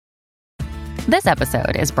This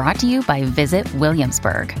episode is brought to you by Visit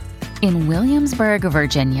Williamsburg. In Williamsburg,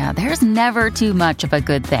 Virginia, there's never too much of a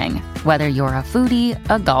good thing. Whether you're a foodie,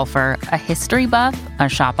 a golfer, a history buff, a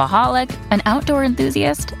shopaholic, an outdoor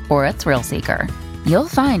enthusiast, or a thrill seeker, you'll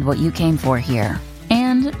find what you came for here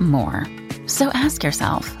and more. So ask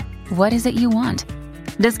yourself, what is it you want?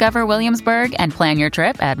 Discover Williamsburg and plan your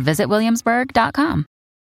trip at visitwilliamsburg.com.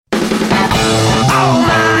 All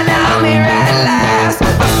right, I'm here at last. The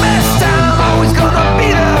best time, always gonna be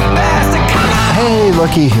the best. Hey,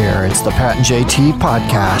 looky here. It's the Pat and JT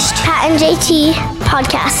podcast. Pat and JT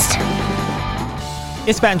podcast.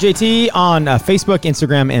 It's Pat and JT on Facebook,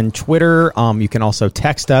 Instagram, and Twitter. You can also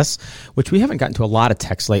text us, which we haven't gotten to a lot of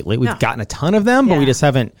texts lately. We've gotten a ton of them, but we just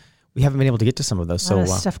haven't been able to get to some of those. A lot of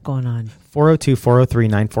stuff going on.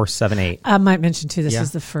 402-403-9478. I might mention, too, this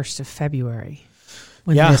is the 1st of February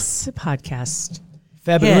when this podcast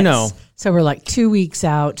hits. So we're like 2 weeks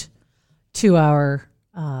out to our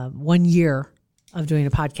 1 year of doing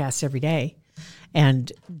a podcast every day.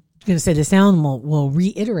 And I'm going to say this now, and we'll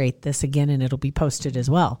reiterate this again, and it'll be posted as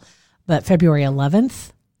well. But February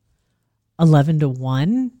 11th, 11 to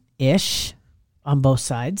 1-ish on both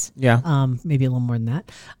sides. Yeah. Maybe a little more than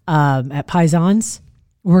that. At Paisans,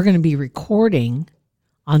 we're going to be recording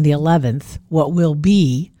on the 11th what will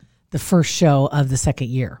be the first show of the second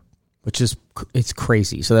year. Which is, it's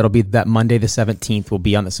crazy. So that'll be that Monday the 17th will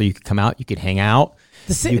be on this. So you could come out, you could hang out.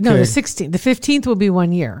 The 16th. The 15th will be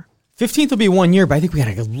 1 year. 15th will be 1 year, but I think we got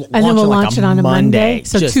to launch and then we'll launch it on a Monday.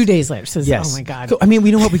 So just 2 days later. So yes. Oh my God. So, I mean,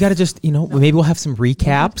 you know what? We got to just, maybe we'll have some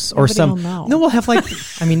recaps or some. No, we'll have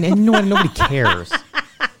and you know what? Nobody cares.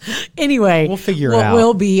 Anyway, we'll figure it out. What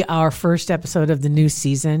will be our first episode of the new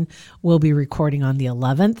season, we'll be recording on the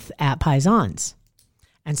 11th at Paisans.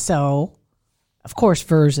 And so, of course,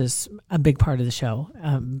 Verse is a big part of the show,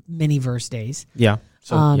 mini Verse days. Yeah.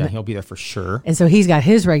 So, he'll be there for sure. And so he's got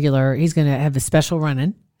his regular, he's going to have a special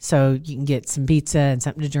running. So you can get some pizza and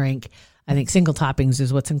something to drink. I think single toppings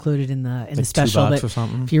is what's included in the special. $2 but or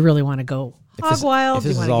something. If you really want to go hog wild, if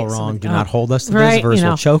this is all wrong, do not hold us to right, this. Verse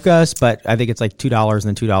will choke us, but I think it's like $2 and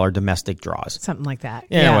then $2 domestic draws. Something like that.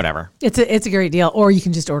 Yeah, whatever. It's a great deal. Or you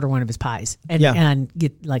can just order one of his pies and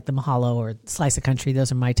get like the mahalo or slice of country.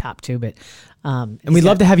 Those are my top two. But and we'd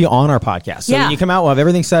love to have you on our podcast. So when you come out, we'll have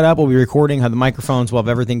everything set up. We'll be recording, have the microphones, we'll have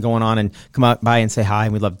everything going on, and come out by and say hi.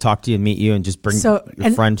 And we'd love to talk to you and meet you and just bring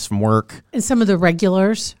your friends from work. And some of the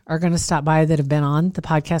regulars are going to stop by that have been on the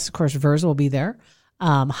podcast. Of course, Verse will be there.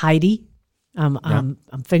 Heidi. I'm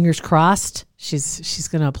fingers crossed. She's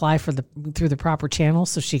going to apply through the proper channel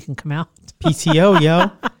so she can come out. PTO,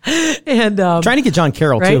 yo. And trying to get John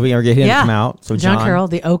Carroll too. If we ever get him to come out. So John Carroll,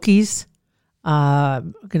 the Okies,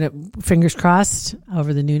 gonna fingers crossed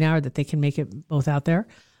over the noon hour that they can make it both out there.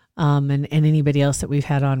 And anybody else that we've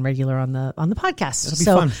had on regular on the podcast. It'll be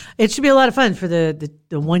fun. It should be a lot of fun for the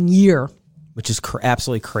 1 year. Which is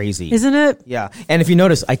absolutely crazy. Isn't it? Yeah. And if you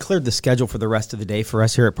notice, I cleared the schedule for the rest of the day for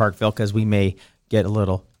us here at Parkville because we may get a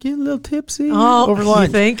little tipsy over lunch.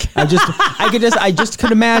 You think? I just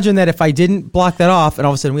could imagine that if I didn't block that off and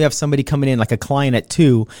all of a sudden we have somebody coming in like a client at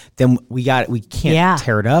 2, then we can't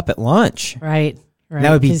tear it up at lunch. Right.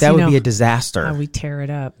 That would be be a disaster. We tear it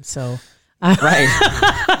up. So right.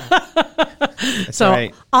 That's so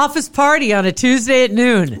right. Office party on a Tuesday at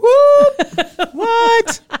noon.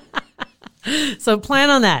 What? So plan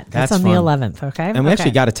on that. That's on fun. The 11th, okay? And we actually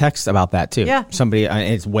got a text about that, too. Yeah. Somebody,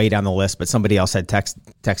 it's way down the list, but somebody else had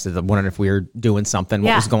texted wondering if we were doing something,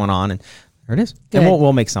 what was going on, and there it is. Good. And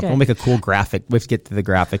we'll make something. Good. We'll make a cool graphic. We have to get to the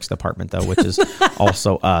graphics department, though, which is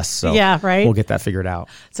also us. So yeah, right? We'll get that figured out.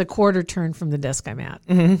 It's a quarter turn from the desk I'm at.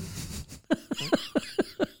 Mm-hmm.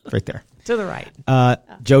 Right there. To the right.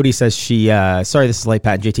 Jody says sorry, this is late,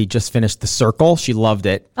 Pat and JT, just finished The Circle. She loved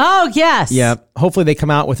it. Oh, yes. Yeah. Hopefully they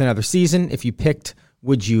come out with another season. If you picked,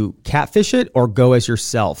 would you catfish it or go as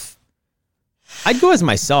yourself? I'd go as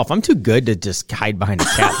myself. I'm too good to just hide behind a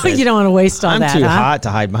catfish. You don't want to waste all that. I'm too hot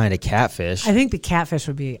to hide behind a catfish. I think the catfish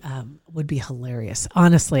would be hilarious.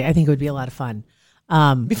 Honestly, I think it would be a lot of fun.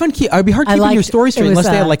 It'd be fun. It'd be hard keeping your story straight unless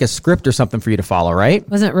they had like a script or something for you to follow, right?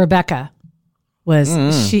 Wasn't it Rebecca?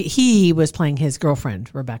 He was playing his girlfriend,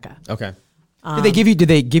 Rebecca. Okay. Did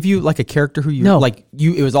they give you like a character who you like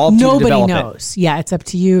you it was all nobody knows. Yeah, it's up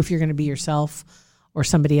to you if you're going to be yourself or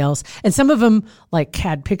somebody else. And some of them like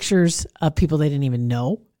had pictures of people they didn't even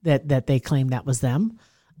know that they claimed that was them.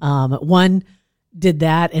 One did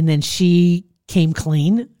that and then she came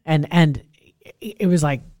clean and it was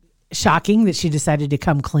like shocking that she decided to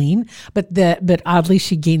come clean, but oddly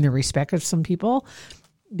she gained the respect of some people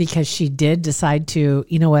because she did decide to,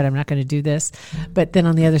 you know what, I'm not going to do this. But then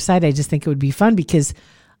on the other side, I just think it would be fun because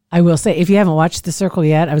I will say, if you haven't watched The Circle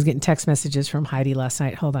yet, I was getting text messages from Heidi last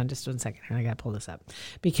night. Hold on just 1 second here. I got to pull this up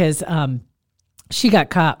because she got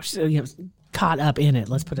caught up in it.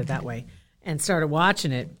 Let's put it that way, and started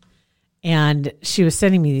watching it. And she was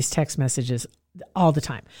sending me these text messages all the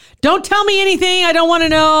time. Don't tell me anything. I don't want to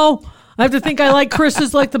know. I have to think I like Chris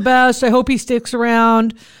is like the best. I hope he sticks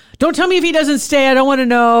around. Don't tell me if he doesn't stay. I don't want to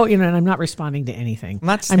know. And I'm not responding to anything. I'm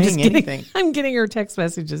not saying anything. I'm getting her text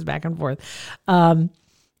messages back and forth.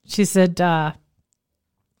 She said on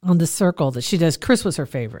The Circle that she does. Chris was her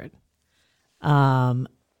favorite.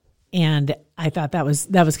 And I thought that was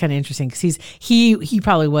kind of interesting because he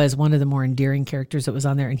probably was one of the more endearing characters that was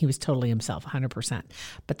on there, and he was totally himself, 100%.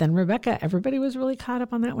 But then Rebecca, everybody was really caught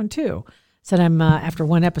up on that one too. Said after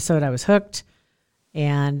one episode I was hooked,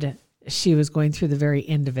 and she was going through the very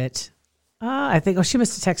end of it. I think she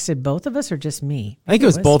must have texted both of us or just me. I think it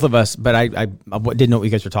was both of us, but I didn't know what you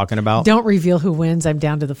guys were talking about. Don't reveal who wins. I'm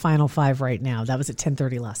down to the final 5 right now. That was at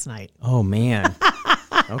 10:30 last night. Oh man.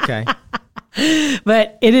 Okay.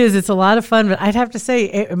 But it's a lot of fun. But I'd have to say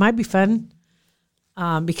it might be fun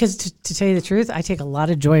because to tell you the truth, I take a lot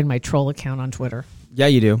of joy in my troll account on Twitter. Yeah,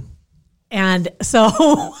 you do. And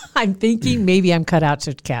so I'm thinking maybe I'm cut out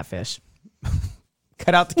to catfish.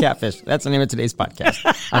 Cut out the catfish. That's the name of today's podcast.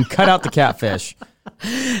 I'm cut out the catfish.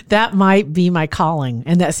 That might be my calling.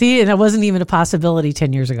 And that wasn't even a possibility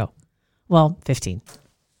 10 years ago. Well, 15.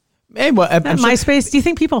 Hey, well, MySpace. Do you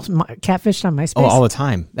think people catfished on MySpace? Oh, all the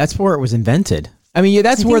time. That's where it was invented. I mean,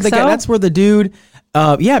 that's where that's where the dude.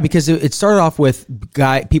 Yeah, because it started off with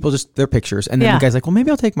people just their pictures, and then the guy's like, well, maybe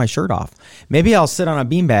I'll take my shirt off. Maybe I'll sit on a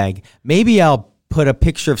beanbag. Maybe I'll put a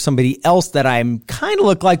picture of somebody else that I'm kind of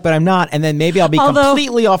look like, but I'm not. And then maybe I'll be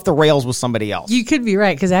completely off the rails with somebody else. You could be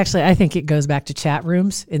right. Because actually, I think it goes back to chat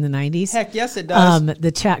rooms in the 90s. Heck, yes, it does.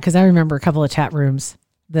 The chat, because I remember a couple of chat rooms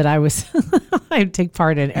that I'd take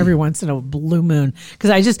part in every once in a blue moon.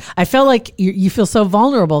 Because I felt like you feel so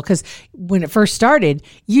vulnerable. Because when it first started,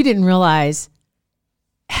 you didn't realize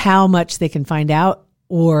how much they can find out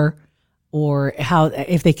or how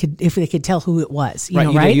if they could tell who it was,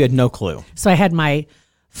 right? You had no clue. So I had my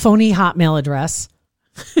phony Hotmail address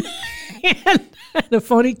and a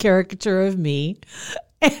phony caricature of me,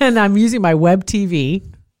 and I'm using my web TV.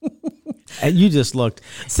 And you just looked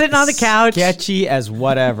sitting on the couch, sketchy as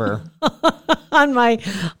whatever. on I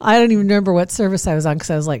don't even remember what service I was on because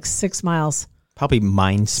I was like 6 miles, probably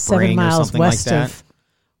Mindspring or something west like that. Of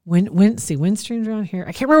Windstream's around here.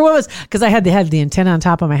 I can't remember what it was because I had the antenna on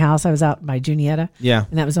top of my house. I was out by Juniata. Yeah.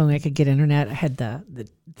 And that was only I could get internet. I had the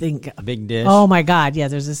thing. A big dish. Oh my God. Yeah.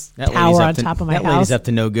 There's this tower on top of my house. That lady's up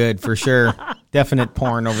to no good for sure. Definite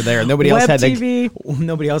porn over there. Nobody else had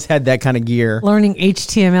that kind of gear. Learning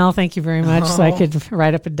HTML. Thank you very much. So I could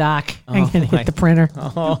write up a doc and hit the printer.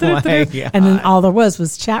 Oh my God. And then all there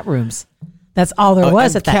was chat rooms. That's all there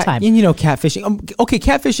was at that time. And catfishing. Okay,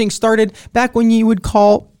 catfishing started back when you would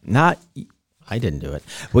call. I didn't do it.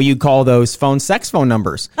 Well, you call those sex phone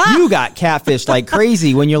numbers. You got catfished like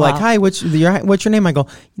crazy when you're like, "Hi, what's your name?" I go,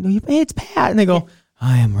 "Hey, it's Pat," and they go,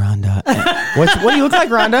 "Hi, I'm Rhonda." What do you look like,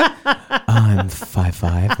 Rhonda? I'm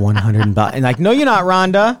 5'5", 100 and like, no, you're not,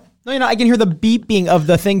 Rhonda. No, you're not. I can hear the beeping of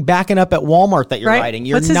the thing backing up at Walmart that you're riding.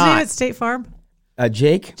 You're What's his not. name at State Farm?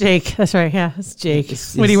 Jake. Jake. That's right. Yeah, it's Jake.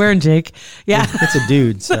 What are you wearing, Jake? Yeah, it's a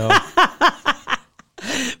dude. So.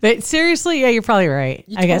 But seriously, yeah, you're probably right.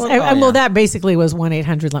 I guess. Well, that basically was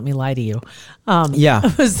 1-800. Let me lie to you. Yeah,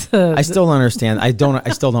 I still don't understand. I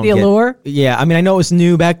still don't. The allure. Yeah, I mean, I know it was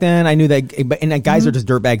new back then. I knew that, and guys are just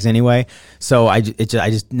dirtbags anyway. So I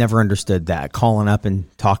just never understood that calling up and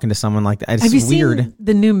talking to someone like that. It's Have you weird. Seen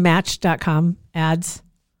the new Match.com ads?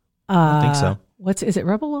 I think so. Is it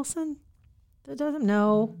Rebel Wilson that does them?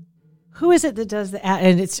 No. Who is it that does the ad?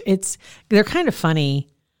 And they're kind of funny.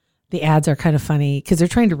 The ads are kind of funny because they're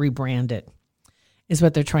trying to rebrand it, is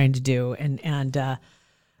what they're trying to do, and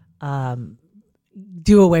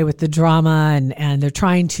do away with the drama, and they're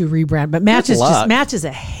trying to rebrand. But Match is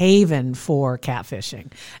a haven for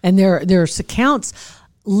catfishing, and there's accounts.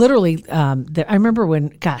 Literally, I remember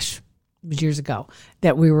when, it was years ago,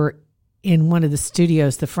 that we were in one of the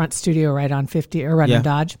studios, the front studio right on 50 or right on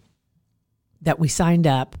Dodge, that we signed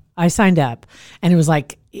up. I signed up, and it was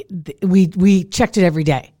like we checked it every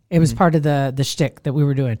day. It was part of the shtick that we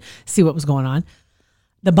were doing, see what was going on.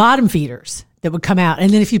 The bottom feeders that would come out,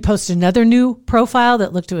 and then if you post another new profile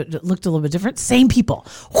that looked a little bit different, same people,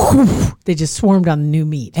 they just swarmed on the new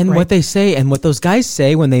meat. And what they say, and what those guys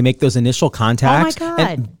say when they make those initial contacts. Oh my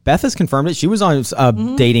God! And Beth has confirmed it. She was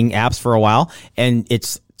on dating apps for a while, and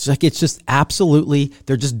it's It's just absolutely,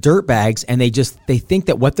 they're just dirtbags, and they think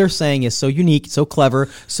that what they're saying is so unique, so clever,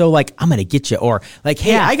 so like, I'm going to get you, or like,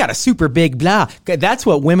 hey, I got a super big blah. That's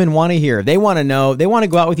what women want to hear. They want to know, they want to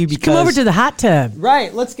go out with you because. Come over to the hot tub.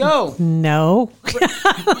 Right, let's go. No.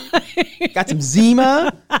 Got some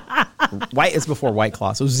Zima. It's before White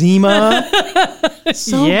Claw, so Zima.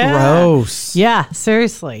 So gross. Yeah,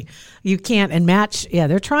 seriously. You can't, and Match,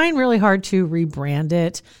 they're trying really hard to rebrand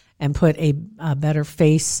it and put a better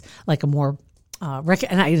face, like a more,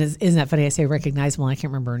 isn't that funny? I say recognizable, I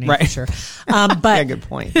can't remember her name for sure. But good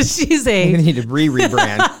point. She's you need to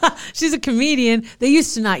rebrand. She's a comedian. They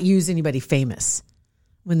used to not use anybody famous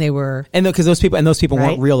when they were, and because those people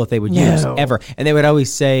weren't real that they would use ever, and they would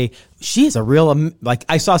always say she is a real. Like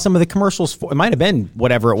I saw some of the commercials for it, might have been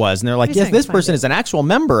whatever it was, and they're like, yes, this person is an actual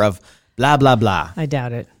member of blah blah blah. I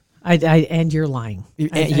doubt it. And you're lying.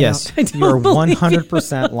 Yes, you're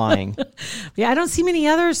 100% lying. Yeah, I don't see many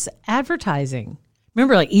others advertising.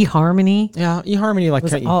 Remember, like eHarmony? Yeah, eHarmony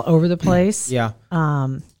was all over the place. Yeah.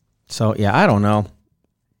 So yeah, I don't know.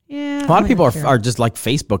 Yeah, a lot of people are just like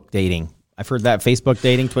Facebook dating. I've heard that Facebook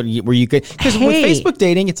dating, where you could, because with Facebook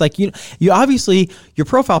dating, it's like you obviously your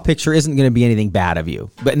profile picture isn't going to be anything bad of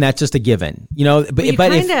you, and that's just a given, But you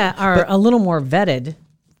kind of are a little more vetted.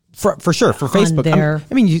 For sure, for Facebook.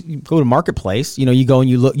 You go to Marketplace, you go and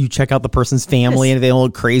you check out the person's family, and if they don't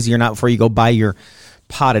look crazy or not before you go buy your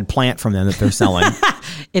potted plant from them that they're selling.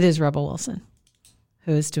 It is Rebel Wilson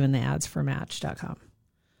who is doing the ads for Match.com.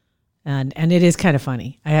 And it is kind of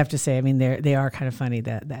funny, I have to say. I mean, they are kind of funny,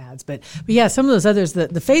 the ads. But yeah, some of those others, the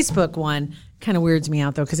Facebook one kind of weirds me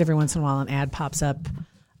out, though, because every once in a while an ad pops up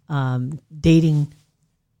dating,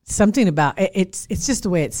 something about, it's just the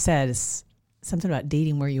way it's said, is something about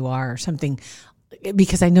dating where you are or something,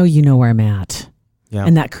 because I know you know where I'm at. Yeah.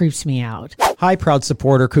 And that creeps me out. Hi, proud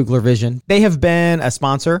supporter, Kugler Vision. They have been a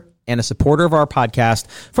sponsor and a supporter of our podcast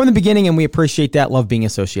from the beginning, and we appreciate that. Love being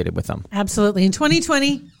associated with them. Absolutely. In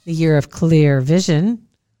 2020, the year of clear vision,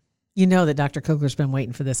 you know that Dr. Kugler's been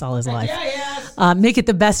waiting for this all his life. Make it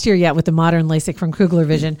the best year yet with the modern LASIK from Kugler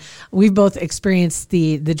Vision. We've both experienced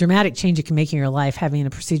the dramatic change it can make in your life, having a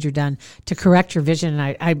procedure done to correct your vision.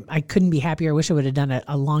 And I couldn't be happier. I wish I would have done it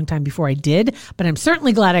a long time before I did, but I'm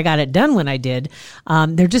certainly glad I got it done when I did.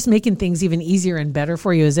 They're just making things even easier and better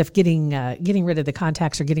for you, as if getting rid of the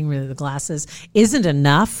contacts or getting rid of the glasses isn't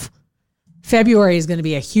enough. February is going to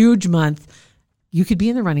be a huge month. You could be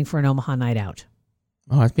in the running for an Omaha night out.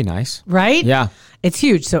 Oh, that'd be nice. Right? Yeah. It's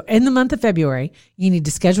huge. So in the month of February, you need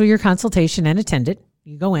to schedule your consultation and attend it.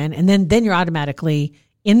 You go in, and then you're automatically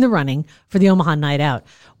in the running for the Omaha Night Out,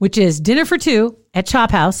 which is dinner for two at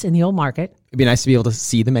Chop House in the Old Market. It'd be nice to be able to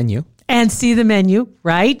see the menu. And see the menu,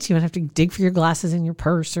 right? You don't have to dig for your glasses in your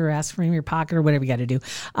purse or ask for them in your pocket or whatever you got to do.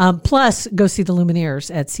 Plus, go see the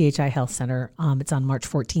Lumineers at CHI Health Center. It's on March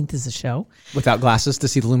 14th is the show. Without glasses to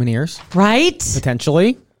see the Lumineers? Right?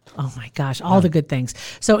 Potentially. Oh my gosh, all the good things.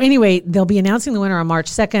 So anyway, they'll be announcing the winner on March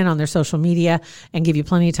 2nd on their social media and give you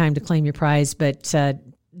plenty of time to claim your prize. But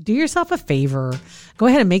do yourself a favor. Go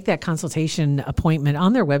ahead and make that consultation appointment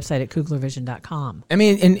on their website at kuglervision.com. I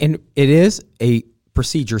mean, and it is a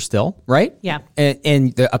procedure still, right? Yeah.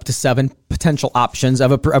 And the up to 7 potential options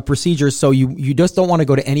of a procedure. So you just don't want to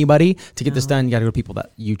go to anybody to get this done. You got to go to people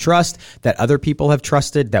that you trust, that other people have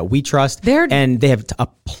trusted, that we trust. And they have a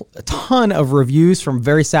ton of reviews from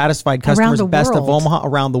very satisfied customers, best of Omaha,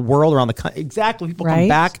 around the world, around the country. Exactly. People come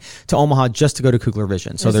back to Omaha just to go to Kugler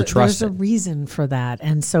Vision. So they're trusted. There's a reason for that.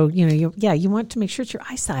 And so, you want to make sure it's your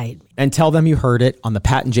eyesight. And tell them you heard it on the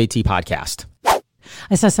Pat and JT podcast.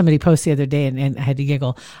 I saw somebody post the other day and I had to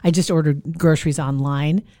giggle. I just ordered groceries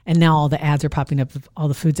online, and now all the ads are popping up of all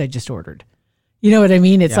the foods I just ordered. You know what I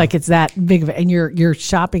mean? It's like it's that big of a, and you're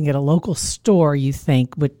shopping at a local store, you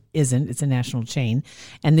think, but isn't. It's a national chain,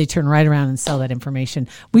 and they turn right around and sell that information.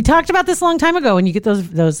 We talked about this a long time ago. When you get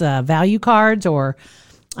those value cards or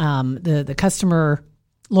the customer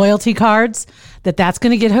loyalty cards, that's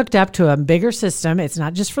going to get hooked up to a bigger system. It's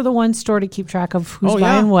not just for the one store to keep track of who's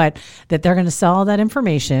buying what, that they're going to sell all that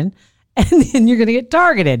information, and then you're going to get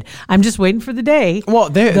targeted. I'm just waiting for the day.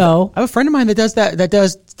 Well, I have a friend of mine that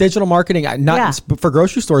does digital marketing, not for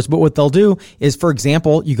grocery stores, but what they'll do is, for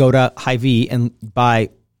example, you go to Hy-Vee and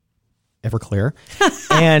buy Everclear,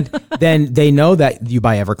 and then they know that you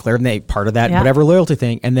buy Everclear, and they part of that whatever loyalty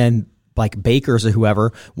thing, and then like Bakers or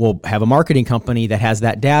whoever will have a marketing company that has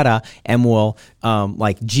that data and will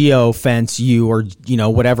like geo-fence you or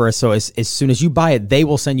whatever. So as soon as you buy it, they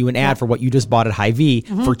will send you an ad for what you just bought at Hy-Vee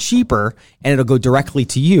for cheaper, and it'll go directly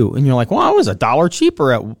to you. And you're like, well, it was $1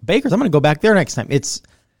 cheaper at Bakers. I'm going to go back there next time. It's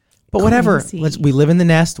But whatever. We live in the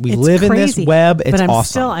nest. We live in this web. It's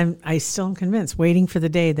awesome. I still am convinced, waiting for the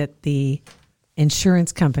day that the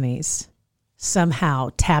insurance companies somehow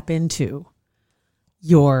tap into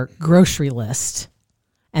your grocery list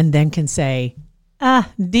and then can say,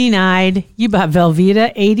 denied. You bought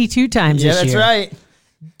Velveeta 82 times this year. Yeah, that's right.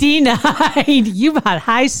 Denied. You bought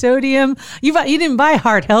high sodium. You didn't buy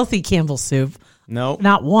heart healthy Campbell's soup. No,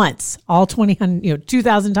 not once. All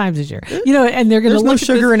 2,000 times this year. And they're going to look. There's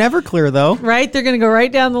no sugar in Everclear, though. Right? They're going to go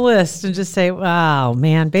right down the list and just say, "Wow,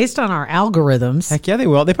 man!" Based on our algorithms. Heck yeah, they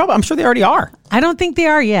will. I'm sure they already are. I don't think they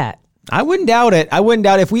are yet. I wouldn't doubt it.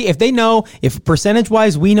 If they know, if percentage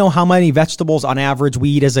wise, we know how many vegetables on average we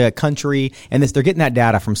eat as a country, and they're getting that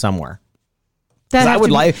data from somewhere. I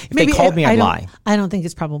would lie if they called me. I'd lie. I don't think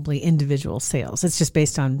it's probably individual sales. It's just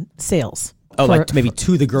based on sales. Oh, maybe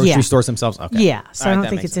to the grocery stores themselves? Okay. Yeah. So I don't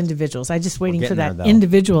think it's individuals. I'm just waiting for that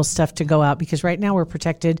individual stuff to go out because right now we're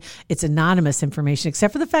protected. It's anonymous information,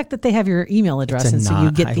 except for the fact that they have your email address. And so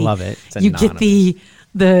you get I love it. You get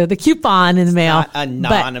the coupon in the mail.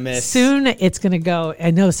 Anonymous. But soon it's going to go.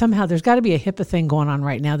 I know somehow there's got to be a HIPAA thing going on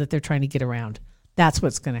right now that they're trying to get around. That's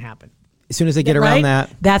what's going to happen. As soon as they get around that.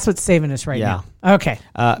 That's what's saving us right now. Okay.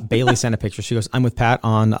 Bailey sent a picture. She goes, I'm with Pat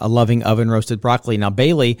on loving oven roasted broccoli. Now,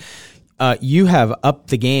 Bailey, you have upped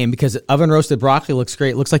the game because oven roasted broccoli looks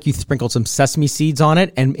great. It looks like you sprinkled some sesame seeds on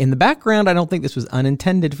it. And in the background, I don't think this was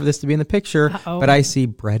unintended for this to be in the picture, but I see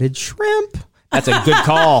breaded shrimp. That's a good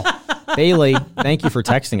call. Bailey, thank you for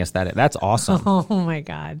texting us that. That's awesome. Oh, my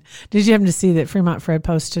God. Did you happen to see that Fremont Fred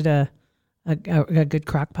posted a good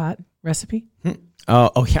crock pot recipe?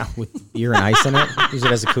 Oh yeah, with beer and ice in it. Use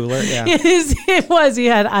it as a cooler. Yeah, it was.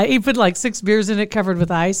 He put like 6 beers in it, covered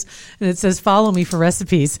with ice, and it says, "Follow me for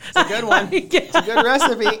recipes." It's a good one. It's a good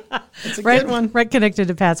recipe. It's a good one. Right connected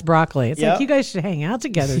to Pat's broccoli. It's like you guys should hang out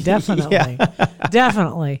together. Definitely,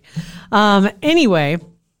 definitely. Anyway,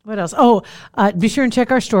 what else? Oh, be sure and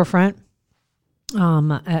check our storefront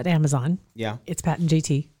at Amazon. Yeah, it's Pat and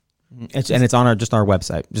JT. It's on our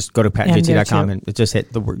website. Just go to patandjt.com and just hit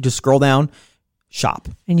just scroll down. Shop.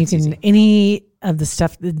 And you can, any of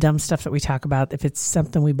the dumb stuff that we talk about, if it's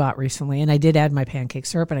something we bought recently, and I did add my pancake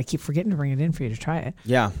syrup, and I keep forgetting to bring it in for you to try it.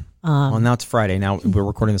 Yeah. Well, now it's Friday. Now we're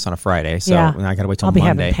recording this on a Friday, so I got to wait till Monday.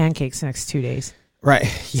 I'll be having pancakes the next 2 days. Right.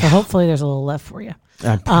 Yeah. So hopefully there's a little left for you.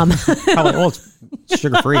 Probably, it's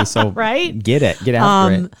sugar-free, so right? Get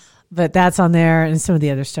after it. But that's on there, and some of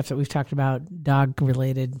the other stuff that we've talked about,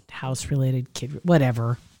 dog-related, house-related, kid,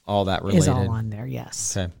 whatever. All that related. Is all on there,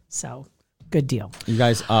 yes. Okay. So... good deal. You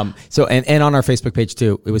guys, so and on our Facebook page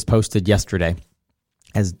too, it was posted yesterday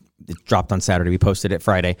as it dropped on Saturday. We posted it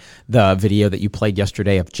Friday. The video that you played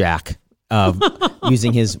yesterday of Jack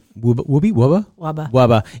using his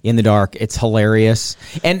wubba in the dark. It's hilarious.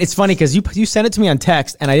 And it's funny because you sent it to me on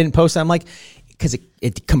text and I didn't post it. I'm like, because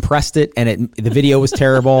it compressed it and the video was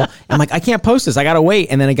terrible. I'm like, I can't post this. I got to wait.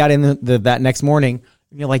 And then I got in that next morning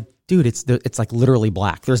and you're like, dude, it's like literally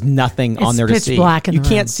black. There's nothing on there to see. Black in you the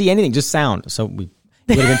can't room. See anything, just sound. So we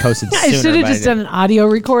would have been posted sooner. I should have just done an audio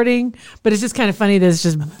recording, but it's just kind of funny that it's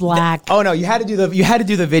just black. Oh no, you had to do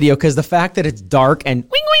the video because the fact that it's dark and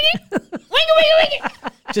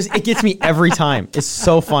just it gets me every time. It's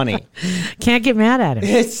so funny. Can't get mad at him.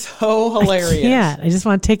 It's so hilarious. I just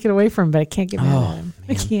want to take it away from him, but I can't get mad at him.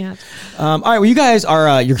 I can't. All right. Well, you guys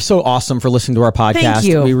are you're so awesome for listening to our podcast. Thank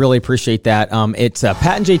you. We really appreciate that. It's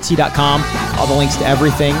patandjt.com. All the links to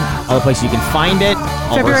everything, all the places you can find it.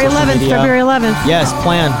 February 11th. Yes,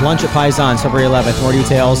 planned lunch at Paisan's February 11th. More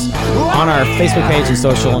details on our Facebook page and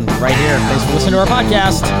social and right here. Thanks for listening to our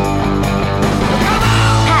podcast.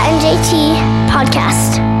 Pat and JT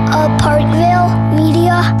Podcast, a Parkville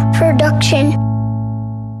Media Production.